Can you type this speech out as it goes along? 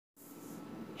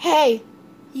Hey,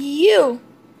 you!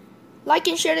 Like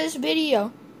and share this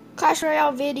video. Clash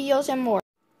Royale videos and more.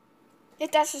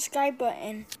 Hit that subscribe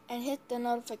button and hit the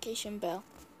notification bell.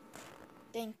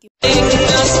 Thank you. Gaming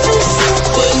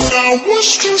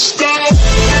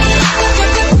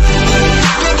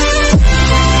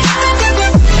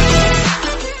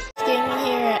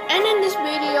here, and in this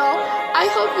video, I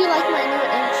hope you like my new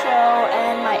intro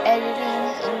and my editing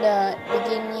in the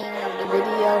beginning of the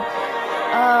video.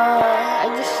 I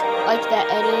just like that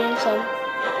editing, so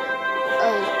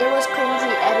it was cringy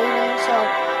editing. So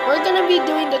we're gonna be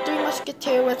doing the Three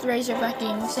Musketeers with Razorback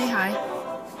game. Say hi.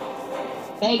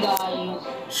 Hey guys.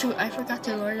 Shoot, I forgot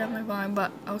to lower down my volume,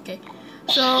 but okay.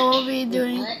 So we'll be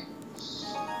doing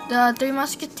the Three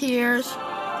Musketeers.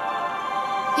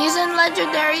 He's in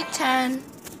Legendary 10.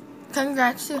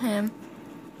 Congrats to him.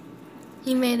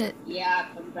 He made it. Yeah,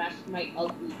 congrats to my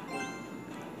ugly thing.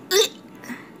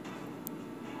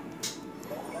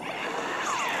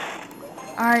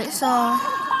 Alright, so...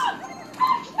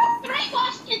 Three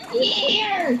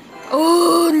Musketeers!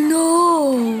 Oh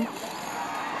no!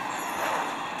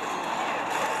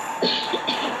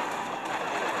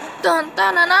 Dun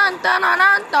dun dun dun dun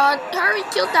dun dun! Hurry,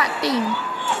 kill that thing!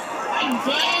 I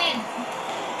did!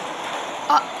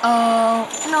 Uh-oh.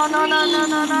 No, no, no, no,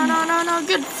 no, no, no, no, no.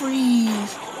 Good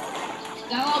freeze.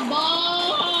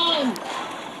 Skeleton!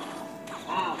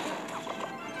 Wow.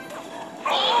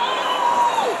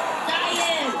 Oh!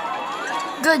 Giant!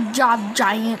 Good job,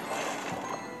 Giant.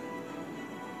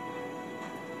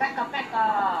 Pekka, Pekka!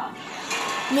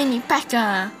 Mini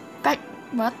Pekka.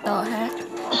 What the heck?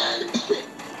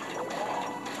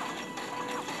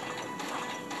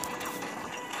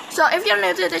 So if you're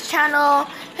new to the channel,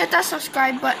 hit that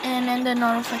subscribe button and the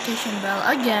notification bell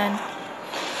again,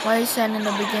 what I said in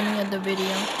the beginning of the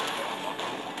video.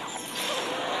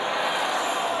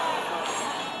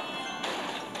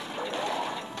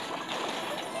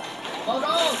 Oh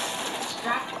no!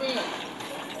 Distracted!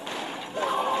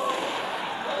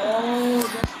 Oh,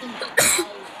 this thing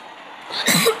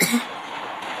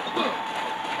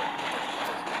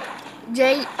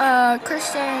died.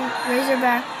 Christian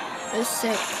Razorback is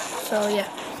sick, so yeah.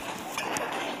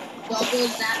 Double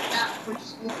that for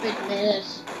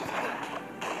stupidness.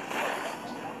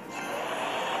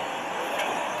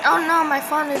 Oh no, my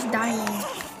phone is dying.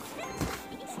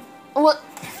 What?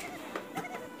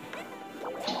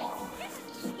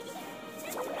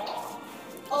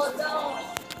 Oh no!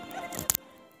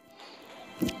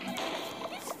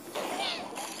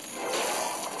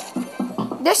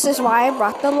 This is why I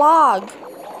brought the log.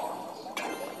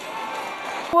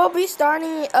 We'll be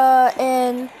starting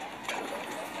in...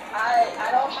 I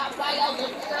don't have my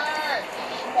elixir!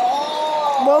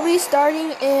 No! We'll be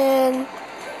starting in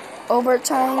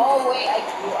overtime. Oh wait, I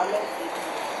do. I'm gonna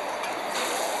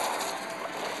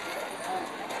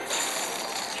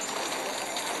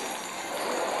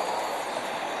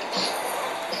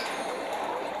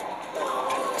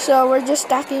So we're just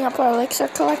stacking up our elixir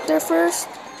collector first.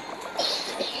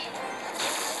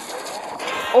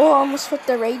 Oh, almost put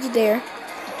the rage there.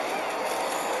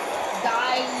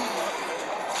 die.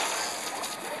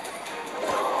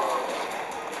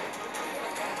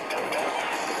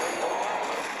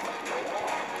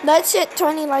 Let's hit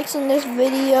 20 likes in this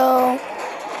video.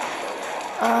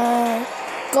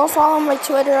 Go follow my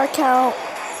Twitter account.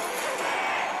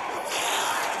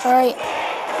 Alright.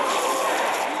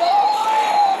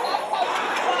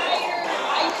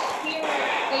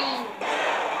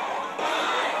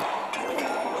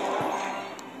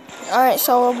 Alright,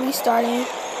 so we'll be starting.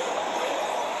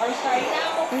 Are we starting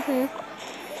now? Mm-hmm.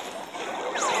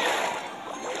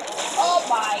 Oh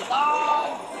my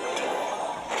god!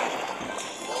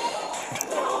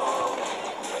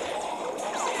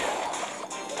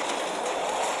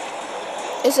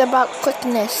 It's about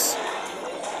quickness.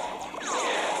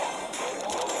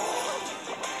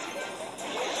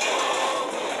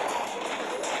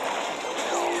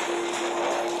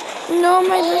 No,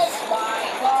 my Oh my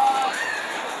god!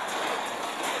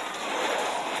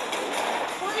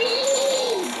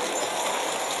 Freeze!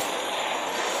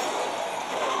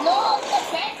 No, the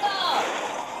backup!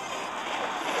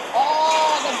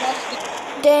 Oh, the busted.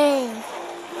 dang.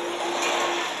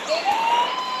 Get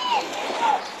it!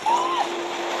 Stop!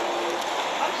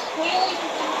 I'm squealing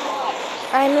too much.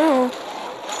 I know.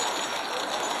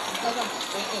 Because I'm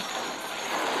squealing.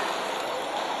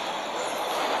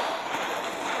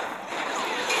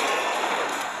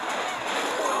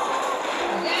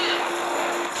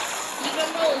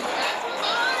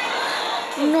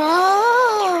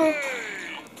 No.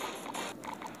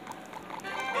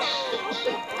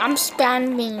 I'm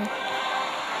spamming.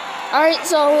 Alright,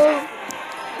 so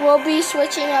we'll be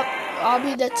switching up. I'll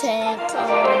be the tank.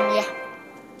 Yeah.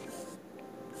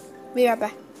 Be right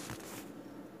back.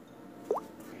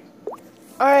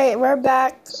 Alright, we're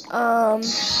back. And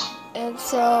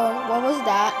so, what was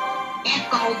that?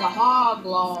 Echo the hog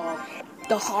log.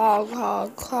 The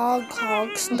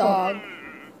hog's dog.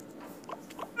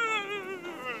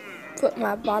 Put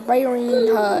my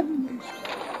barbarian hut.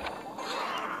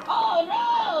 Oh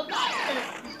no, that's the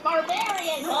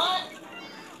barbarian hut.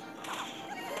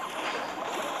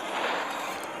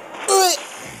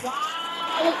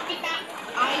 Wow, look at that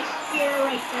ice spear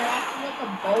right there. That's like a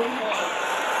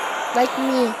bowhead. Like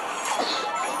me.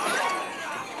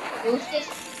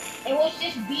 It was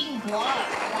just being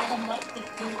blocked by the musket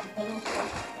too because it was so.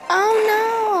 Oh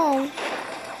no.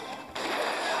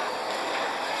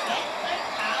 Get the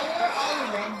tower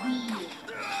already.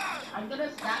 I'm gonna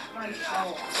zap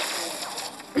myself.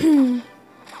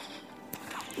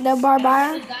 The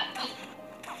barbarian.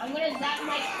 I'm gonna zap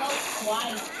myself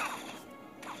twice.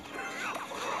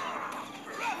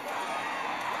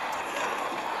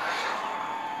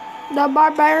 The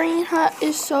barbarian hut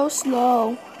is so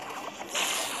slow.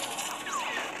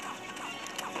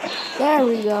 There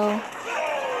we go.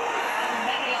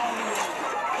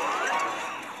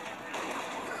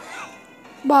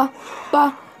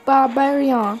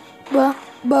 Barbarian.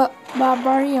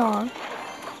 Barbarian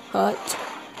hut.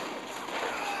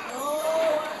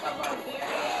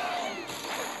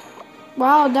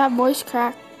 Wow, that voice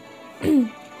crack. Yeah,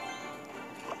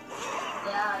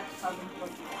 it's coming from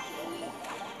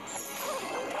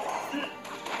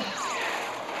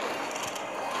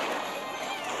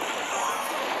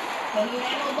Can you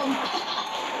handle them?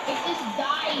 It just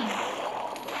died.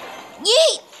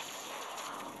 Yeet!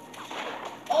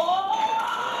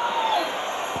 Oh!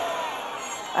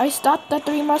 I stopped the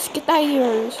 3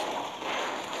 musketeers.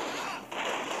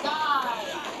 Die!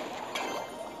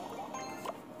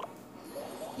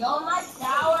 Kill my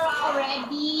tower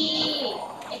already!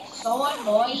 It's so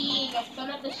annoying. It's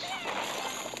gonna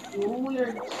do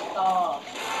weird stuff.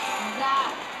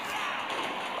 That.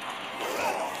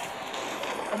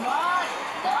 Come on!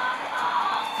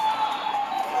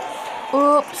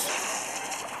 No! Oops.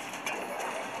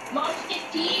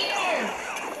 Musketeer!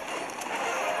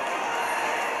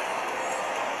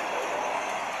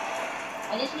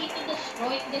 I just need to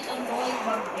destroy this annoying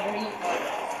barbarian hut.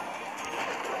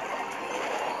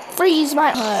 Freeze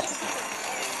my hut.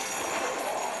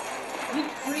 You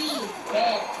freeze,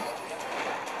 dead.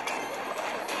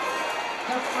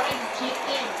 They're fried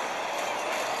chicken.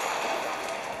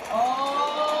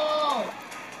 Oh!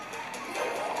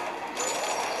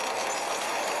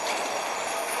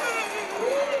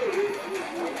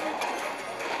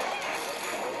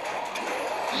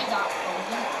 He got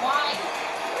frozen twice.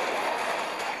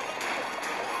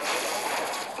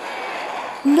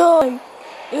 9,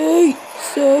 8,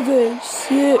 7,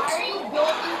 6. Why are you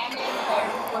building and then there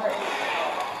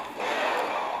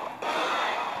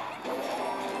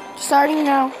Starting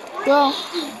now. Go.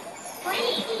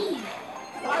 Freeze!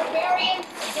 Barbarian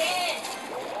dead!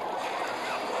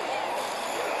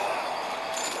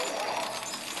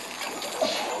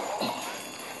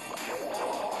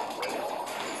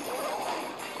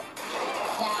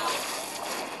 Down.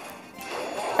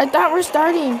 I thought we're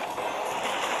starting.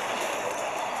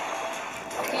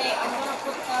 Okay, I'm gonna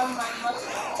put down my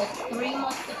 3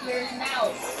 musketeers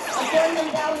now. I'm putting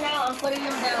them down now. I'm putting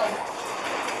them down.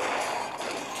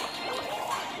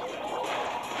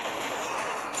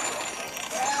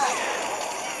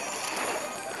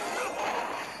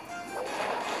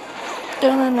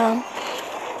 Dun dun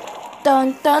dun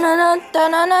dun dun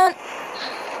dun dun dun.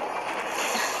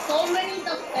 So many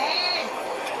defense.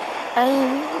 I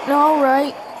know,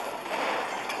 right?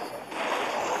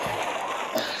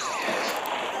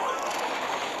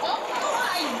 Oh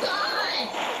my god!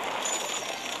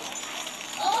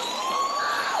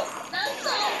 Oh, that's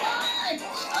so much!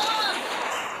 Oh.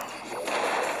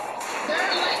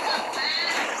 They're like a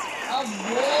pack of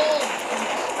wolves and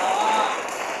stuff.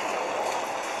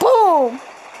 Boom!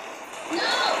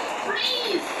 No!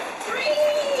 Freeze!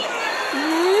 Freeze!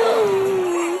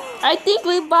 I think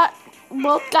we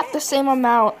both got the same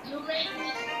amount. You made me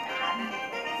sad.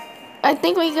 I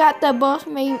think we got the both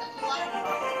made.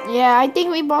 Yeah, I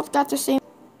think we both got the same.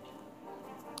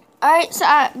 Alright, so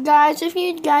guys, if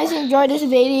you guys enjoyed this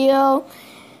video,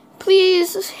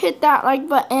 please hit that like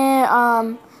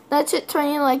button. Let's hit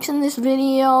 20 likes in this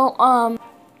video.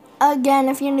 Again,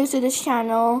 if you're new to this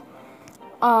channel,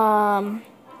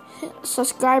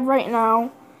 subscribe right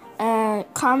now and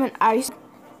comment ice,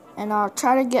 and I'll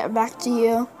try to get back to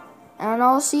you. And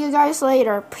I'll see you guys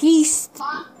later. Peace.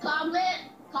 Comment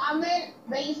Comment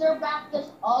Razorback is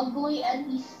ugly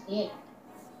and he's sick.